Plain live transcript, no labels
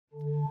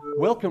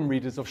Welcome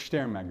readers of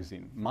Stern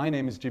magazine. My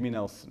name is Jimmy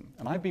Nelson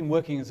and I've been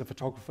working as a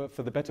photographer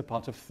for the better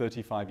part of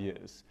 35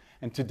 years.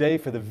 And today,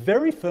 for the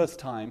very first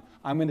time,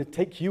 I'm going to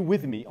take you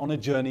with me on a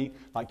journey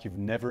like you've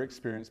never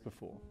experienced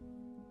before.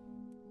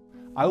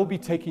 I will be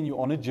taking you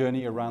on a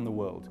journey around the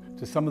world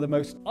to some of the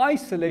most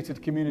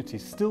isolated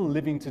communities still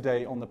living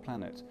today on the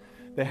planet.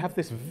 They have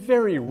this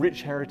very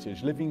rich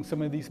heritage, living in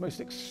some of these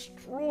most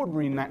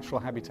extraordinary natural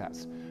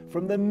habitats,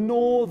 from the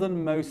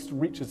northernmost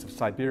reaches of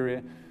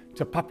Siberia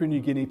to Papua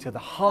New Guinea, to the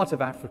heart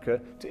of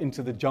Africa, to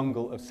into the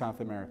jungle of South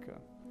America.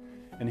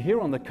 And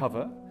here on the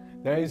cover,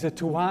 there is a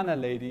Tijuana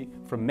lady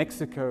from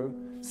Mexico,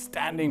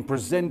 standing,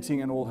 presenting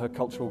in all her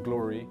cultural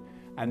glory,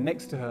 and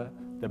next to her,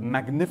 the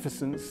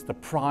magnificence, the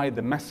pride,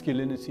 the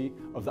masculinity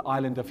of the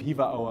island of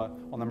Hivaoa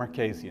on the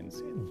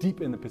Marquesians,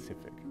 deep in the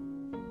Pacific.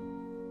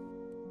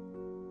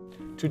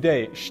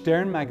 Today,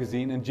 Stern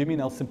magazine and Jimmy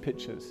Nelson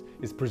Pictures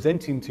is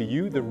presenting to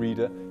you, the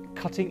reader,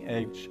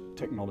 cutting-edge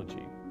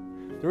technology.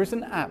 There is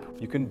an app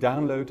you can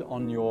download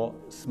on your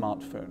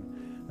smartphone,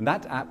 and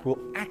that app will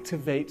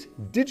activate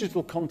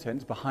digital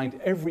content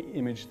behind every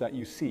image that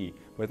you see,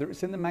 whether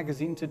it's in the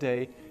magazine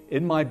today,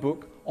 in my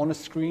book, on a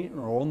screen,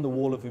 or on the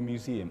wall of a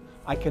museum.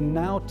 I can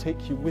now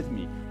take you with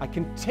me. I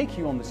can take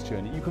you on this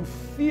journey. You can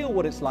feel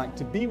what it's like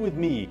to be with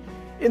me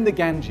in the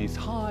Ganges,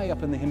 high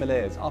up in the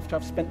Himalayas, after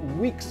I've spent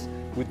weeks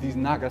with these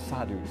Naga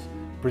sadhus,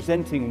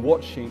 presenting,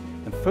 watching,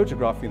 and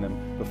photographing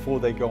them before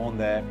they go on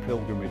their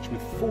pilgrimage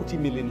with 40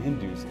 million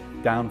Hindus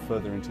down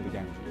further into the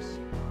Ganges.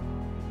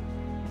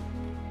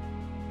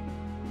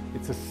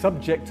 It's a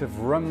subjective,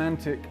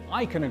 romantic,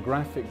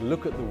 iconographic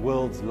look at the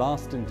world's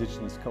last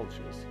indigenous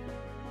cultures.